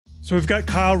So we've got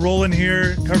Kyle Rowland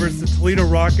here, covers the Toledo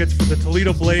Rockets for the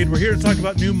Toledo Blade. We're here to talk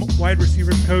about new wide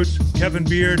receivers coach Kevin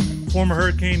Beard, former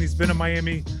Hurricane. He's been a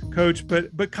Miami coach.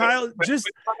 But Kyle, just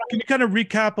can you kind of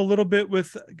recap a little bit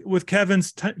with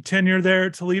Kevin's tenure there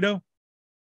at Toledo?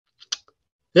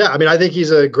 Yeah, I mean, I think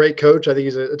he's a great coach. I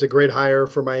think it's a great hire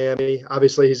for Miami.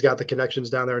 Obviously, he's got the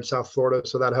connections down there in South Florida,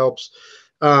 so that helps.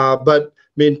 But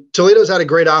I mean, Toledo's had a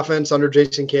great offense under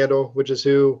Jason Candle, which is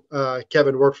who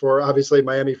Kevin worked for. Obviously,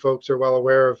 Miami folks are well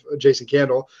aware of Jason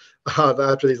Candle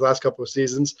after these last couple of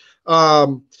seasons.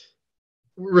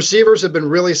 Receivers have been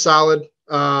really solid.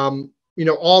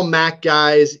 All MAC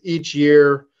guys each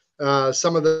year.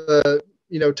 Some of the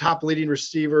top leading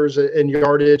receivers in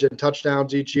yardage and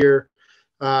touchdowns each year.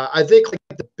 I think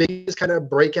like the biggest kind of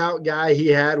breakout guy he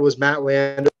had was Matt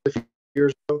Land a few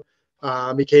years ago.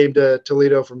 He came to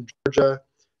Toledo from Georgia,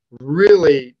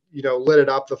 really, lit it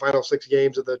up the final 6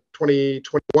 games of the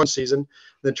 2021 season,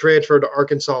 then transferred to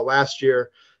Arkansas last year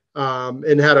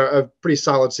and had a pretty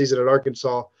solid season at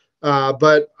Arkansas.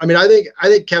 But I mean, I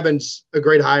think Kevin's a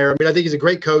great hire. I mean, I think he's a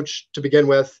great coach to begin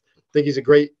with. I think he's a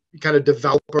great kind of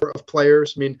developer of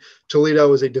players. I mean,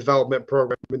 Toledo is a development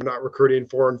program. I mean, they're not recruiting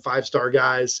 4- and 5-star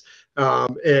guys.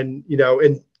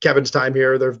 In Kevin's time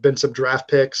here, there have been some draft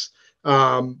picks.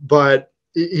 But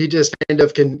he just kind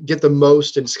of can get the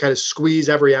most and kind of squeeze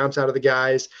every ounce out of the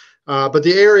guys. But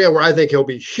the area where I think he'll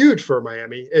be huge for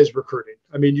Miami is recruiting.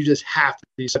 I mean, you just have to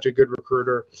be such a good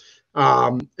recruiter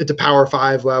at the Power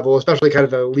 5 level, especially kind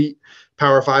of the elite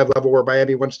Power 5 level where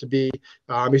Miami wants to be.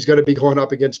 He's going to be going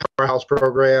up against powerhouse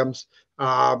programs.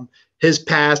 His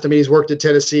past, I mean, he's worked at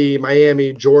Tennessee,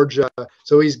 Miami, Georgia.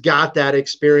 So he's got that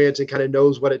experience and kind of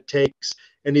knows what it takes.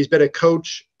 And he's been a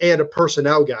coach and a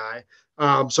personnel guy.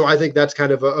 So I think that's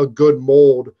kind of a good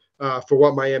mold for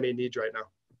what Miami needs right now.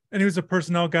 And he was a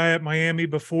personnel guy at Miami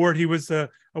before. He was a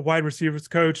wide receivers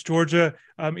coach, Georgia,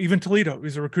 even Toledo. He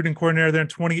was a recruiting coordinator there in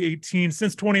 2018.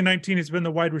 Since 2019, he's been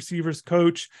the wide receivers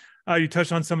coach. You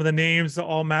touched on some of the names, the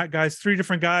all-MAC guys, 3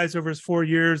 different guys over his 4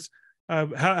 years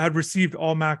had received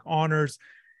all-MAC honors.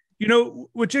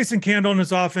 With Jason Candle in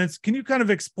his offense, can you kind of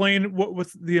explain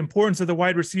with the importance of the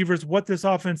wide receivers, what this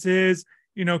offense is,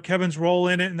 Kevin's role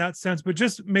in it in that sense, but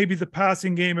just maybe the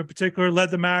passing game in particular,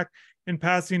 led the MAC in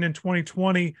passing in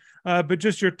 2020. But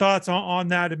just your thoughts on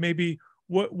that and maybe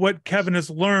what Kevin has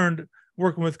learned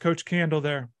working with Coach Candle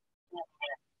there.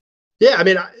 Yeah, I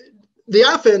mean, the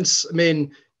offense, I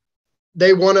mean,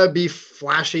 they want to be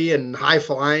flashy and high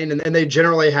flying, and they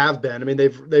generally have been. I mean,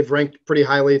 they've ranked pretty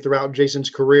highly throughout Jason's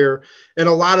career. And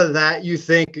a lot of that you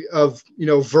think of,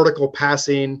 vertical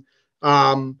passing.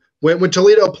 When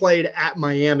Toledo played at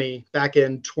Miami back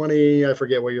in I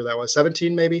forget what year that was,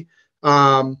 17 maybe.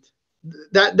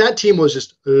 That team was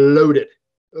just loaded.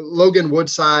 Logan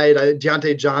Woodside,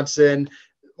 Deontay Johnson,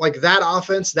 like that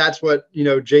offense. That's what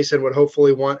Jason would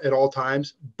hopefully want at all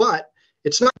times. But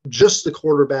it's not just the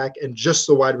quarterback and just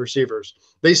the wide receivers.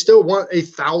 They still want a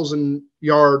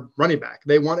 1,000-yard running back.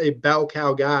 They want a bell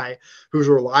cow guy who's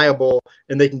reliable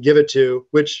and they can give it to,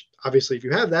 which obviously if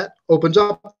you have that, opens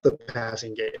up the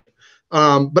passing game.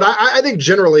 But I think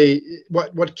generally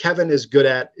what Kevin is good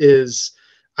at is,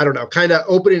 I don't know, kind of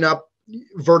opening up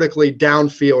vertically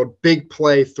downfield, big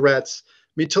play threats.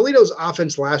 I mean, Toledo's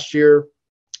offense last year,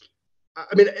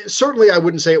 I mean, certainly I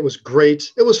wouldn't say it was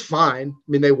great. It was fine.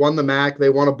 I mean, they won the MAC. They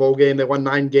won a bowl game. They won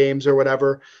 9 games or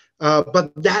whatever.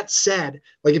 But that said,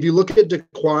 like if you look at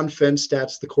DeQuan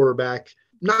Finstats, the quarterback,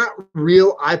 not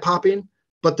real eye-popping,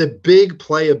 but the big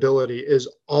playability is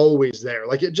always there.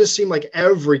 Like it just seemed like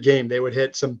every game they would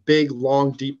hit some big,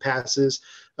 long, deep passes.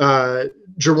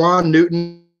 Jerwan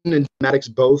Newton and Maddox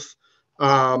both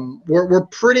were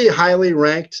pretty highly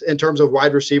ranked in terms of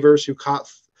wide receivers who caught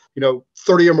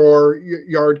 30 or more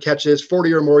yard catches,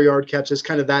 40 or more yard catches,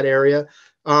 kind of that area.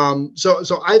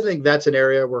 So I think that's an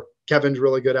area where Kevin's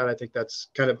really good at. I think that's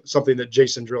kind of something that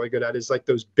Jason's really good at, is like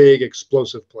those big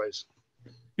explosive plays.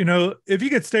 If you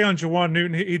could stay on Jerwan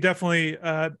Newton, he definitely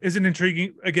is an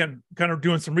intriguing, again, kind of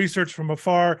doing some research from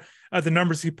afar. The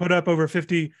numbers he put up, over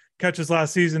 50 catches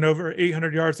last season, over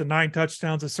 800 yards and 9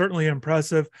 touchdowns, is certainly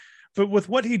impressive. But with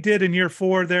what he did in year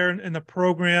 4 there in the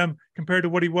program compared to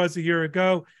what he was a year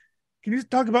ago, can you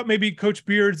talk about maybe Coach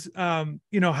Beard's,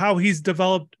 how he's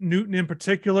developed Newton in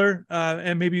particular,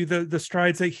 and maybe the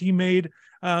strides that he made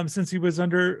since he was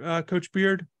under Coach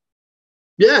Beard?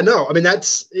 Yeah, no, I mean,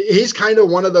 he's kind of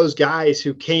one of those guys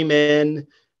who came in,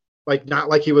 like, not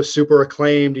like he was super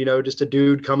acclaimed, just a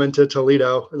dude coming to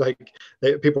Toledo. Like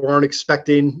people weren't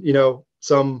expecting,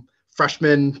 some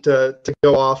freshman to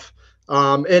go off,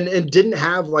 and didn't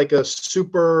have like a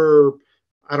super,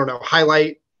 I don't know,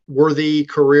 highlight worthy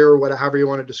career, whatever you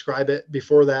want to describe it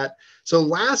before that. So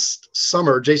last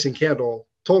summer, Jason Candle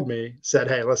said,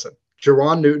 hey, listen,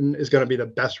 Jawan Newton is going to be the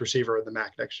best receiver in the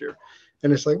MAC next year.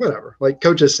 And it's like, whatever, like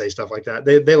coaches say stuff like that.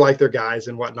 They like their guys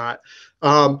and whatnot.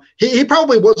 He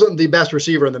probably wasn't the best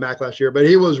receiver in the MAC last year, but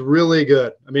he was really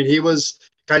good. I mean, he was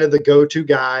kind of the go-to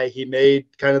guy. He made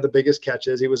kind of the biggest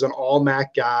catches. He was an all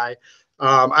MAC guy.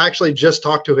 I actually just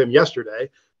talked to him yesterday.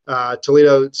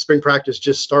 Toledo spring practice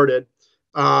just started.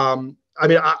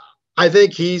 I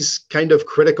think he's kind of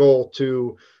critical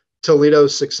to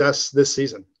Toledo's success this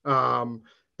season.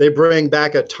 They bring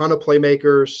back a ton of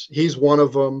playmakers. He's one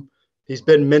of them. He's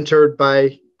been mentored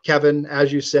by Kevin,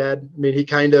 as you said. I mean, he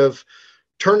kind of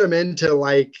turned him into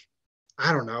like,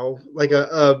 I don't know, like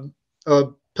a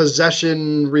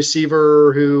possession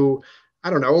receiver who, I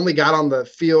don't know, only got on the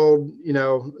field,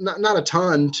 not a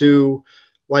ton, to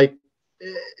like,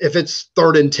 if it's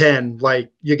 3rd and 10,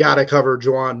 like you got to cover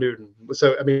Jawan Newton.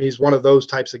 So, I mean, he's one of those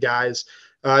types of guys.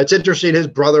 It's interesting. His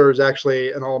brother is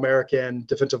actually an All-American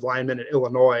defensive lineman in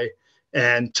Illinois,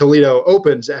 and Toledo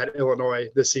opens at Illinois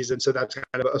this season. So that's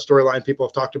kind of a storyline people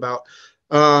have talked about.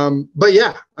 But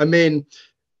yeah, I mean,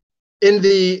 in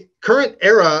the current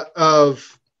era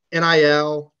of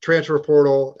NIL, transfer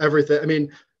portal, everything, I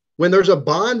mean, when there's a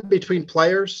bond between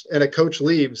players and a coach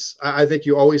leaves, I think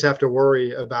you always have to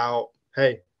worry about,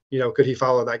 hey, could he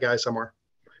follow that guy somewhere?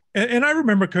 And I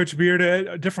remember Coach Beard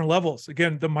at different levels.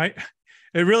 Again,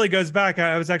 it really goes back.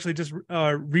 I was actually just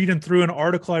reading through an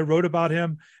article I wrote about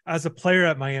him as a player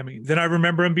at Miami. Then I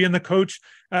remember him being the coach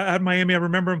at Miami. I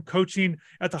remember him coaching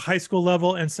at the high school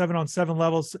level and 7-on-7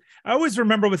 levels. I always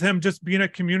remember with him just being a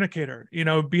communicator,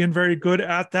 being very good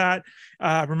at that.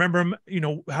 I remember him,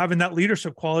 having that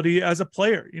leadership quality as a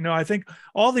player. I think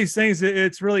all these things,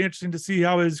 it's really interesting to see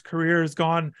how his career has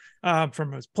gone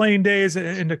from his playing days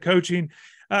into coaching.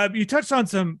 You touched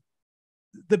on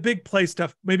the big play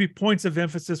stuff, maybe points of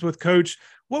emphasis with Coach.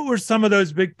 What were some of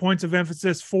those big points of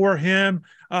emphasis for him,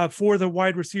 for the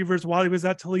wide receivers while he was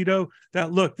at Toledo,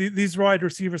 that look, these wide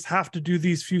receivers have to do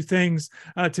these few things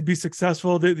to be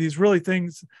successful, these really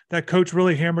things that Coach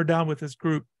really hammered down with his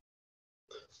group?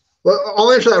 Well,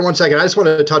 I'll answer that in 1 second. I just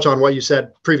wanted to touch on what you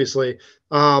said previously.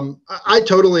 I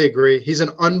totally agree. He's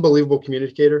an unbelievable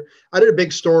communicator. I did a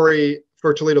big story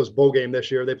for Toledo's bowl game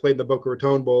this year. They played in the Boca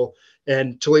Raton Bowl,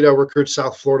 and Toledo recruits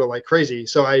South Florida like crazy.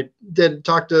 So I did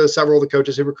talk to several of the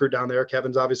coaches who recruit down there.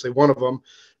 Kevin's obviously one of them,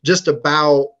 just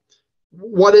about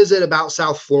what is it about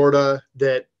South Florida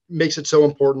that makes it so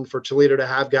important for Toledo to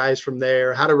have guys from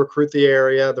there, how to recruit the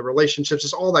area, the relationships,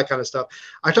 just all that kind of stuff.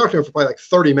 I talked to him for probably like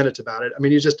 30 minutes about it. I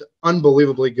mean, he's just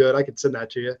unbelievably good. I could send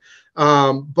that to you.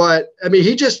 But I mean,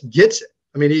 he just gets it.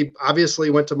 I mean, he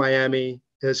obviously went to Miami,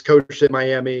 has coached at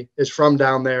Miami, is from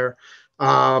down there.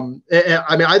 I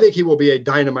mean, I think he will be a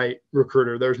dynamite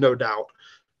recruiter. There's no doubt.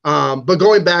 But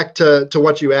going back to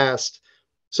what you asked.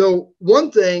 So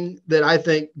one thing that I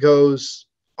think goes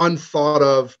unthought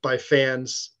of by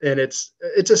fans, and it's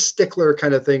a stickler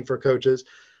kind of thing for coaches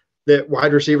that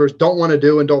wide receivers don't want to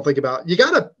do and don't think about. You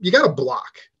gotta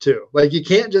block too. Like, you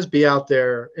can't just be out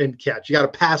there and catch. You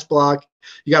got to pass block.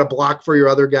 You got to block for your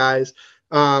other guys.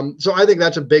 So I think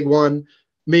that's a big one.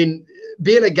 I mean,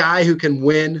 being a guy who can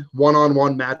win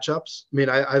one-on-one matchups, I mean,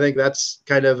 I think that's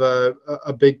kind of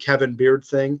a big Kevin Beard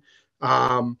thing.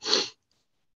 I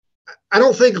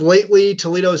don't think lately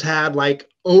Toledo's had like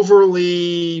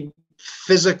overly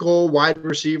physical wide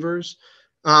receivers,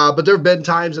 but there have been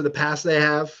times in the past they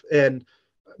have. And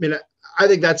I mean, I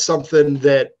think that's something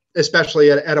that,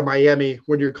 especially at a Miami,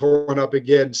 when you're going up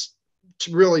against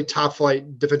really top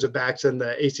flight defensive backs in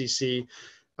the ACC,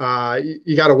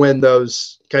 you got to win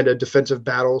those kind of defensive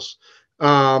battles. But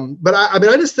I mean,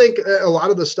 I just think a lot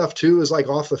of the stuff too is like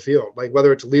off the field, like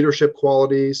whether it's leadership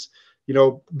qualities,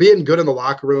 being good in the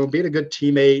locker room, being a good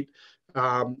teammate,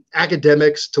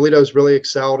 academics. Toledo's really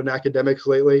excelled in academics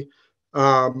lately.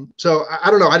 So I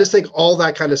don't know. I just think all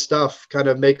that kind of stuff kind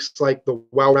of makes like the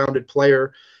well-rounded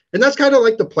player. And that's kind of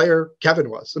like the player Kevin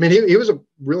was. I mean, he was a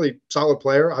really solid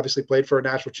player, obviously played for a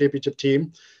national championship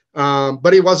team.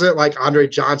 But he wasn't like Andre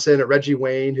Johnson or Reggie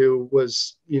Wayne, who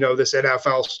was, this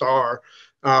NFL star.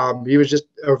 He was just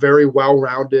a very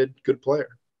well-rounded, good player.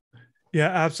 Yeah,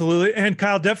 absolutely. And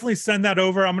Kyle, definitely send that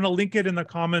over. I'm going to link it in the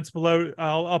comments below.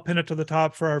 I'll pin it to the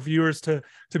top for our viewers to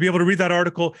be able to read that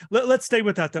article. Let's stay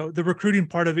with that though. The recruiting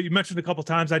part of it, you mentioned a couple of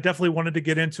times. I definitely wanted to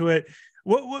get into it.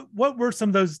 What were some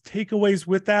of those takeaways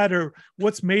with that, or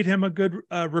what's made him a good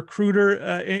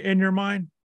recruiter in your mind?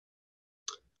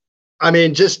 I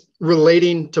mean, just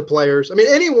relating to players. I mean,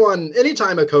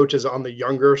 anytime a coach is on the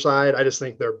younger side, I just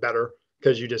think they're better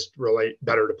because you just relate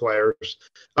better to players.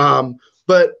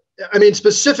 But I mean,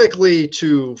 specifically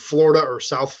to Florida or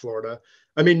South Florida.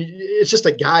 I mean, it's just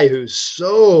a guy who's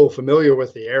so familiar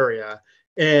with the area.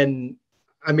 And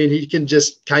I mean, he can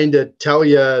just kind of tell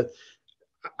you.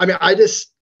 I mean,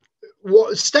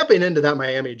 stepping into that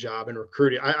Miami job and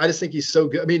recruiting, I just think he's so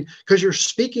good. I mean, because you're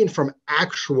speaking from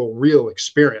actual real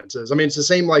experiences. I mean, it's the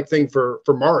same thing for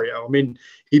Mario. I mean,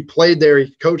 he played there,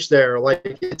 he coached there.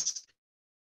 Like it's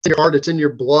in your heart, it's in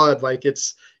your blood. Like you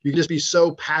can just be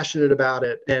so passionate about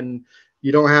it, and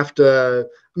you don't have to.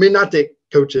 I mean, not that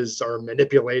coaches are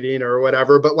manipulating or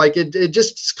whatever, but like it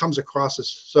just comes across as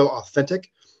so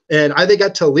authentic. And I think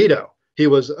at Toledo, he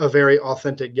was a very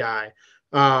authentic guy.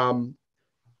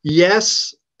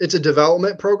 Yes, it's a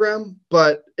development program,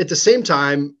 but at the same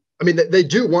time, I mean, they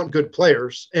do want good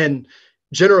players. And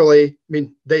generally, I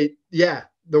mean, the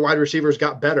wide receivers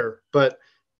got better, but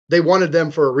they wanted them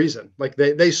for a reason. Like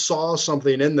they saw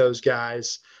something in those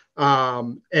guys.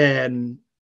 And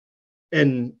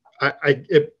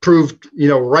it proved,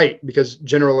 right, because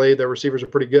generally the receivers are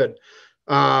pretty good.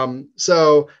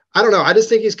 So I don't know. I just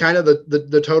think he's kind of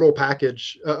the total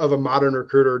package of a modern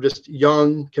recruiter, just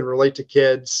young, can relate to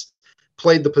kids,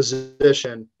 played the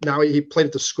position. Now he played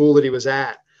at the school that he was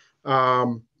at.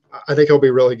 I think he'll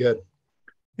be really good.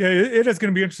 Yeah, it is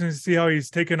going to be interesting to see how he's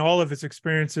taken all of his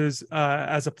experiences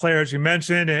as a player, as you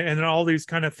mentioned, and all these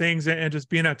kind of things, and just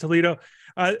being at Toledo.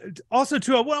 Also,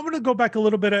 too, I'm going to go back a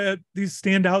little bit at these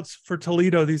standouts for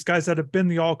Toledo, these guys that have been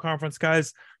the all-conference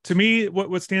guys. To me,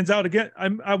 what stands out, again,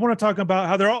 I want to talk about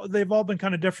how they've all been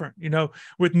kind of different.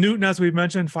 With Newton, as we've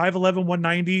mentioned, 5'11",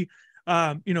 190.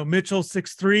 Mitchell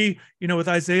 6'3", with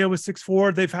Isaiah with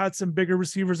 6'4". They've had some bigger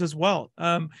receivers as well.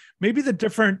 Maybe the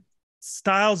different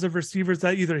styles of receivers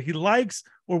that either he likes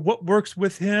or what works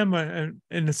with him. And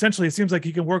essentially it seems like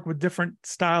he can work with different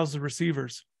styles of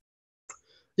receivers.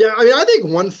 Yeah. I mean, I think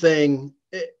one thing,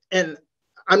 and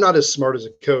I'm not as smart as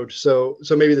a coach, so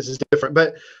maybe this is different,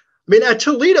 but I mean, at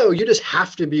Toledo, you just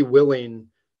have to be willing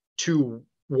to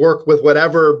work with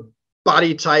whatever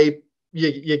body type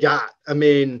you got. I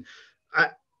mean,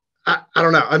 I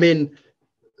don't know. I mean,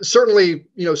 certainly,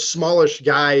 smallish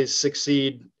guys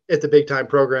succeed at the big time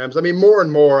programs. I mean, more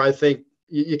and more, I think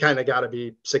you kind of got to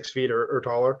be 6 feet or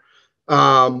taller.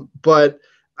 But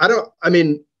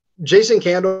Jason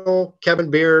Candle,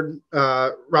 Kevin Beard,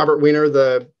 Robert Weiner,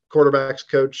 the quarterback's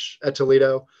coach at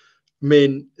Toledo. I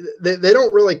mean, they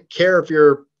don't really care if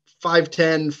you're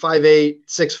 5'10", 5'8",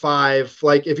 6'5".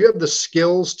 Like if you have the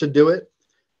skills to do it,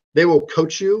 they will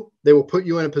coach you. They will put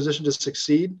you in a position to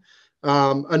succeed.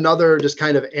 Another just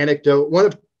kind of anecdote, one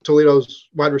of Toledo's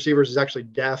wide receivers is actually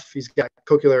deaf. He's got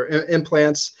cochlear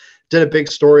implants, did a big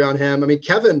story on him. I mean,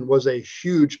 Kevin was a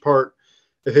huge part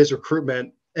of his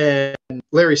recruitment, and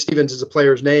Larry Stevens is a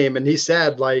player's name. And he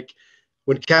said, like,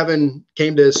 when Kevin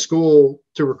came to his school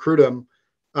to recruit him,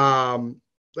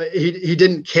 he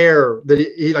didn't care that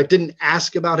he didn't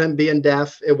ask about him being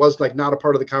deaf. It was like not a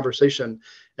part of the conversation.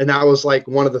 And that was like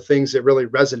one of the things that really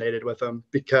resonated with him,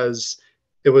 because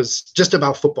it was just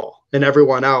about football, and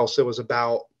everyone else, it was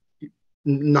about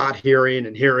not hearing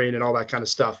and hearing and all that kind of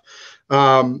stuff.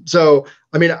 So,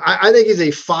 I mean, I think he's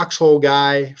a foxhole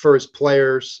guy for his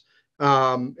players,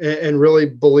 and really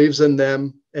believes in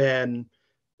them, and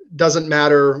doesn't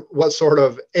matter what sort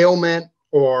of ailment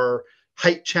or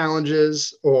height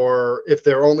challenges, or if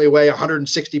they're only weigh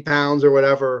 160 pounds or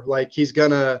whatever, like he's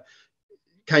going to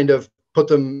kind of put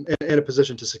them in a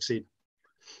position to succeed.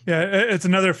 Yeah, it's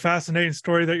another fascinating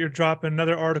story that you're dropping.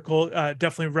 Another article,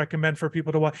 definitely recommend for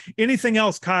people to watch. Anything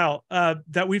else, Kyle,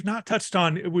 that we've not touched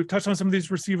on? We've touched on some of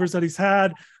these receivers that he's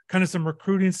had, kind of some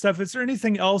recruiting stuff. Is there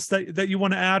anything else that you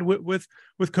want to add with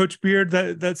Coach Beard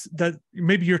that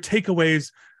maybe your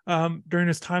takeaways during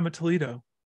his time at Toledo?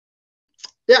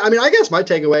 Yeah, I mean, I guess my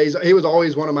takeaway is he was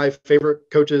always one of my favorite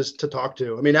coaches to talk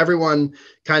to. I mean, everyone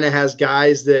kind of has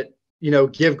guys that,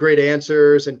 give great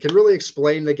answers and can really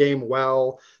explain the game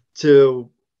well to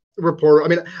reporter. I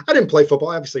mean, I didn't play football.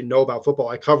 I obviously know about football.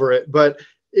 I cover it, but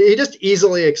he just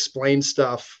easily explains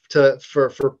stuff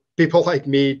for people like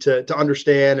me to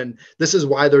understand. And this is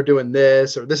why they're doing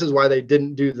this, or this is why they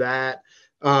didn't do that.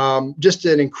 Just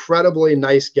an incredibly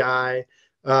nice guy.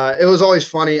 It was always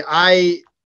funny.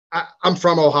 I'm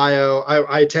from Ohio.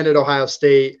 I attended Ohio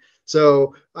State.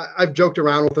 So I've joked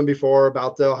around with him before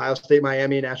about the Ohio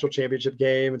State-Miami national championship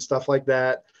game and stuff like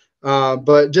that.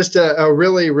 But just a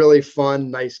really, really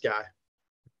fun, nice guy.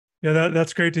 Yeah,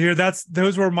 that's great to hear.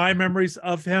 Those were my memories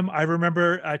of him. I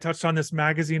remember I touched on this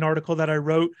magazine article that I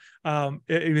wrote.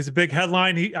 It was a big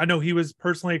headline. I know he was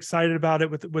personally excited about it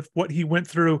with what he went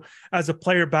through as a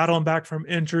player, battling back from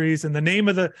injuries. And the name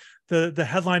of the the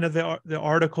headline of the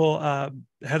article,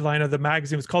 headline of the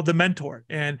magazine was called The Mentor.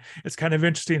 And it's kind of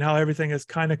interesting how everything has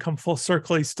kind of come full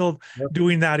circle. He's still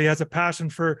doing that. He has a passion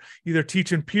for either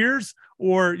teaching peers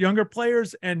or younger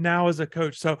players, and now as a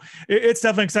coach. So it's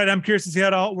definitely exciting. I'm curious to see how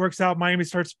it all works out. Miami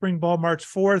starts spring ball March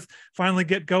 4th, finally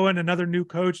get going, another new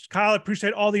coach. Kyle, I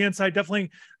appreciate all the insight. Definitely,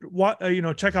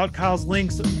 check out Kyle's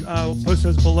links. We'll post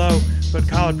those below. But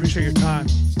Kyle, I appreciate your time.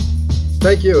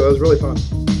 Thank you. It was really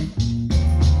fun.